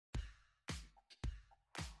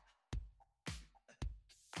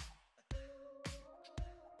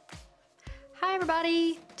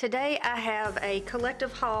everybody! Today I have a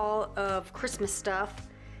collective haul of Christmas stuff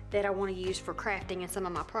that I want to use for crafting in some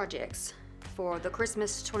of my projects for the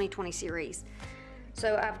Christmas 2020 series.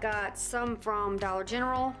 So I've got some from Dollar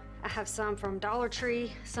General, I have some from Dollar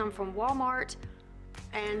Tree, some from Walmart,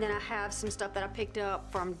 and then I have some stuff that I picked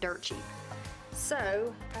up from Dirt Cheap.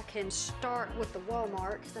 So I can start with the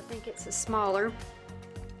Walmart because I think it's a smaller.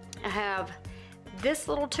 I have this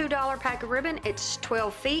little $2 pack of ribbon. It's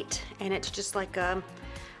 12 feet and it's just like a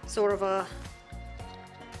sort of a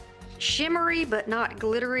shimmery but not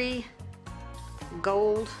glittery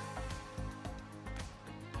gold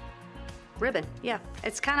ribbon. Yeah,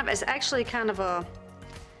 it's actually kind of a,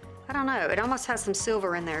 I don't know, it almost has some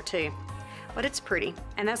silver in there too, but it's pretty,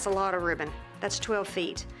 and that's a lot of ribbon. That's 12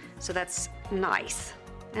 feet, so that's nice.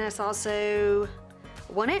 And it's also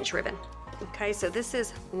 1-inch ribbon. Okay, so this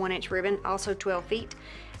is 1-inch ribbon, also 12 feet.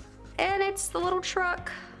 And it's the little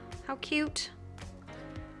truck. How cute.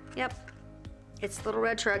 Yep, it's the little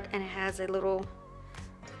red truck, and it has a little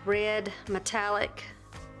red metallic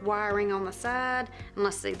wiring on the side. And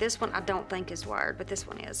let's see, this one I don't think is wired, but this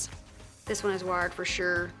one is. This one is wired for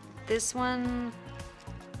sure. This one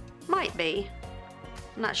might be.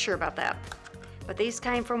 I'm not sure about that. But these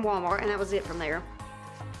came from Walmart, and that was it from there.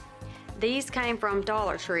 These came from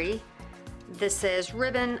Dollar Tree. This says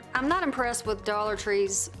ribbon. I'm not impressed with Dollar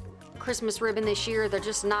Tree's Christmas ribbon this year. They're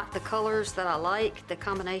just not the colors that I like, the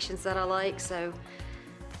combinations that I like. So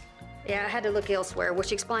yeah, I had to look elsewhere,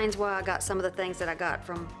 which explains why I got some of the things that I got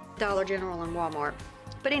from Dollar General and Walmart.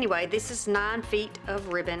 But anyway, this is 9 feet of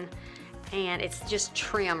ribbon, and it's just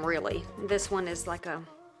trim, really. This one is like a,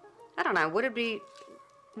 I don't know, what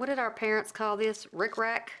did our parents call this?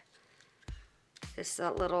 Rick-rack. It's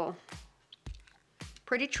a little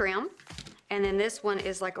pretty trim. And then this one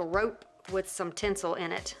is like a rope with some tinsel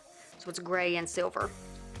in it. So it's gray and silver.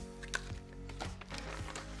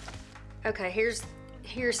 Okay, here's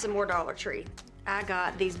some more Dollar Tree. I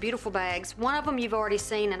got these beautiful bags. One of them you've already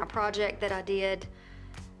seen in a project that I did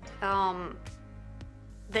that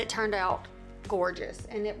turned out gorgeous.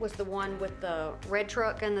 And it was the one with the red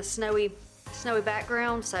truck and the snowy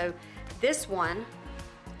background. So this one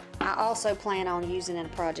I also plan on using in a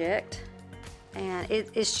project. And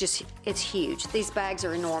it's huge. These bags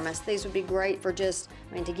are enormous. These would be great for just,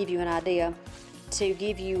 I mean, to give you an idea, to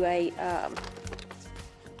give you a,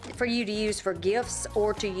 for you to use for gifts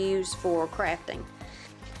or to use for crafting.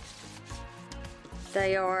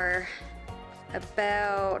 They are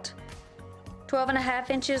about 12.5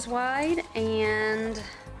 inches wide and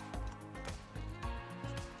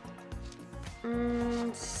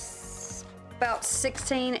about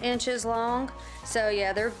 16 inches long. So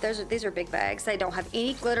yeah, these are big bags. They don't have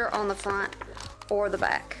any glitter on the front or the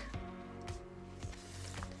back.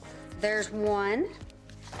 There's one.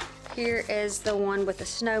 Here is the one with the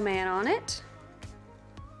snowman on it.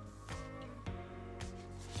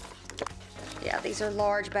 Yeah, these are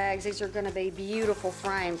large bags. These are gonna be beautiful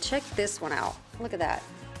framed. Check this one out. Look at that.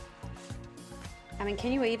 I mean,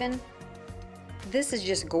 can you even? This is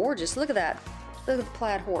just gorgeous. Look at that. Look at the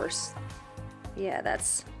plaid horse. Yeah,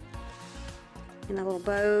 that's in a little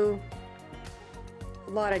bow. A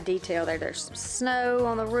lot of detail there. There's some snow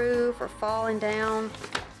on the roof or falling down.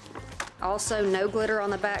 Also, no glitter on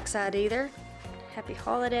the back side either. Happy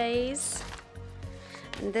holidays.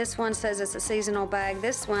 And this one says it's a seasonal bag.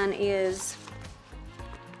 This one is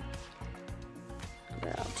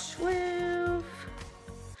about 12.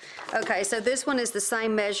 Okay, so this one is the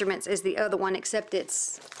same measurements as the other one, except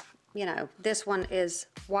it's, you know, this one is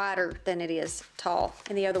wider than it is tall,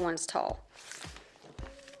 and the other one's tall.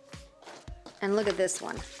 And look at this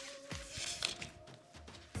one.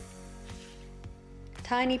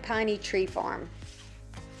 Tiny Piney Tree Farm.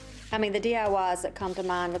 I mean, the DIYs that come to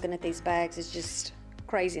mind looking at these bags is just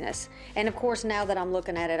craziness. And of course, now that I'm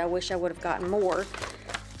looking at it, I wish I would have gotten more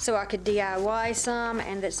so I could DIY some,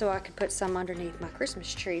 and that so I could put some underneath my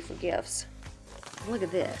Christmas tree for gifts. Look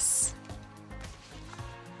at this.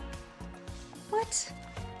 What?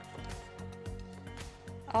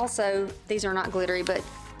 Also, these are not glittery, but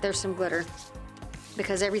there's some glitter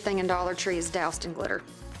because everything in Dollar Tree is doused in glitter.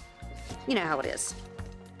 You know how it is.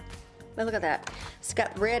 But look at that. It's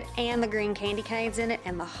got red and the green candy canes in it,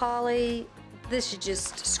 and the holly. This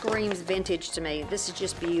just screams vintage to me. This is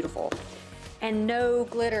just beautiful. And no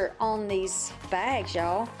glitter on these bags,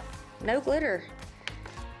 y'all. No glitter.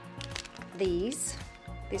 These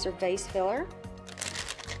are vase filler.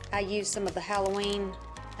 I used some of the Halloween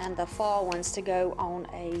and the fall ones to go on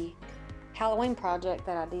a Halloween project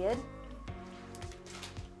that I did.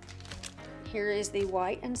 Here is the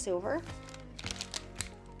white and silver.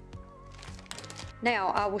 Now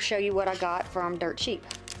I will show you what I got from Dirt Cheap.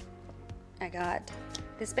 I got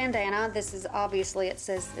this bandana. This is obviously,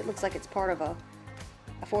 it looks like it's part of a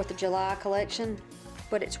 4th of July collection,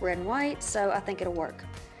 but it's red and white, so I think it'll work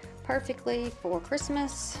perfectly for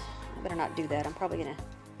Christmas. I better not do that. I'm probably gonna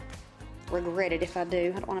regret it if I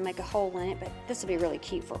do. I don't want to make a hole in it, but this will be really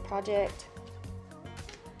cute for a project.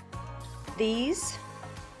 These,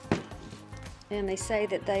 and they say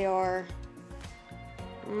that they are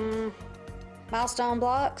milestone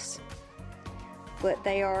blocks, but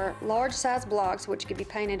they are large size blocks which could be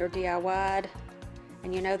painted or DIY'd,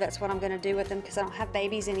 and you know that's what I'm going to do with them because I don't have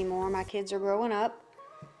babies anymore. My kids are growing up.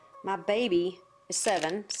 My baby is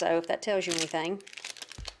 7, so if that tells you anything.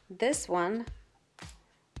 This one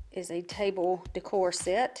is a table decor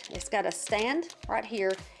set. It's got a stand right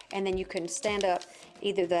here, and then you can stand up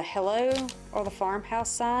either the hello or the farmhouse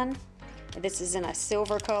sign. This is in a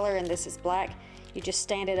silver color and this is black. You just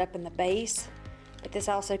stand it up in the base, but this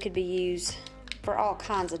also could be used for all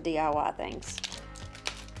kinds of DIY things.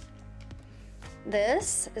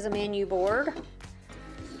 This is a menu board,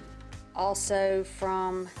 also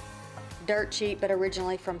from Dirt Cheap, but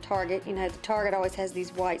originally from Target. You know, the Target always has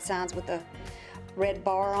these white signs with a red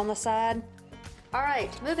bar on the side. All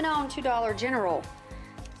right, moving on to Dollar General.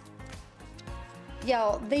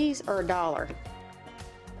 Y'all, these are $1.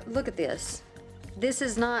 Look at this. This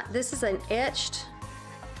is an etched,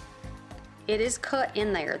 it is cut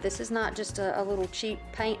in there. This is not just a little cheap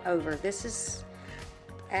paint over. This is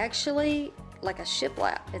actually like a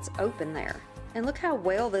shiplap. It's open there. And look how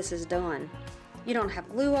well this is done. You don't have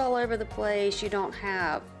glue all over the place. You don't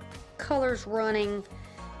have colors running.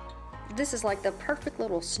 This is like the perfect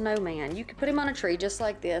little snowman. You could put him on a tree just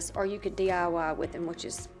like this, or you could DIY with him, which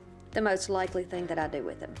is the most likely thing that I do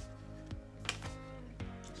with him.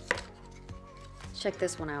 Check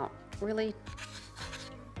this one out. Really?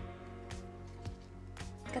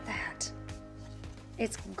 Look at that.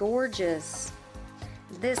 It's gorgeous.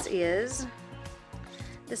 This is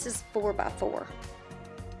 4x4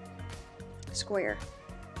 square.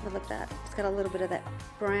 But look at that. It's got a little bit of that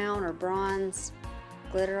brown or bronze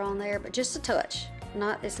glitter on there, but just a touch.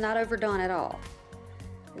 It's not overdone at all.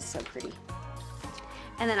 It's so pretty.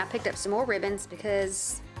 And then I picked up some more ribbons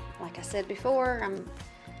because, like I said before,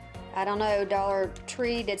 I don't know, Dollar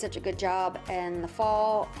Tree did such a good job in the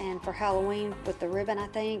fall and for Halloween with the ribbon, I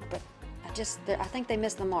think, but I think they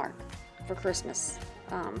missed the mark for Christmas.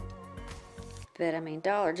 But I mean,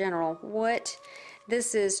 Dollar General, what?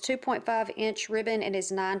 This is 2.5-inch ribbon. It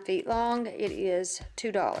is 9 feet long. It is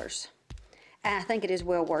 $2. And I think it is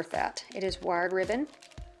well worth that. It is wired ribbon.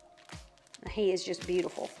 He is just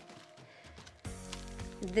beautiful.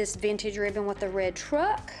 This vintage ribbon with the red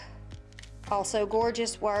truck. Also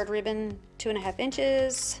gorgeous, wired ribbon, 2.5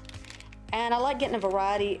 inches. And I like getting a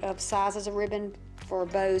variety of sizes of ribbon for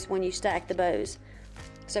bows when you stack the bows.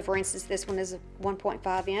 So for instance, this one is a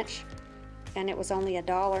 1.5 inch and it was only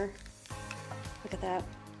 $1. Look at that.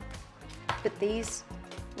 But these,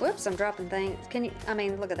 whoops, I'm dropping things. I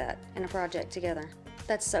mean, look at that in a project together.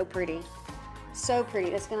 That's so pretty. So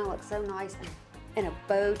pretty. It's gonna look so nice in a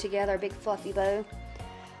bow together, a big fluffy bow.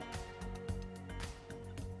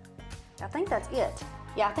 I think that's it.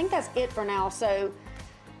 Yeah, I think that's it for now. So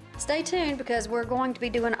stay tuned because we're going to be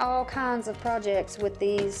doing all kinds of projects with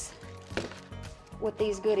these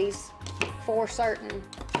goodies for certain.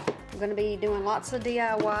 I'm going to be doing lots of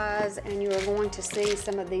DIYs, and you are going to see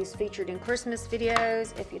some of these featured in Christmas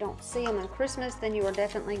videos. If you don't see them in Christmas, then you are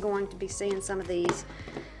definitely going to be seeing some of these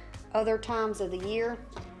other times of the year.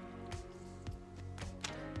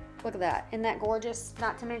 Look at that. Isn't that gorgeous?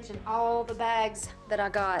 Not to mention all the bags that I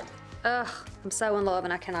got. Ugh, I'm so in love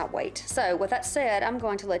and I cannot wait. So with that said, I'm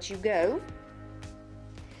going to let you go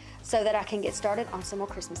so that I can get started on some more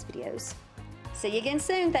Christmas videos. See you again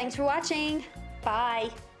soon. Thanks for watching. Bye.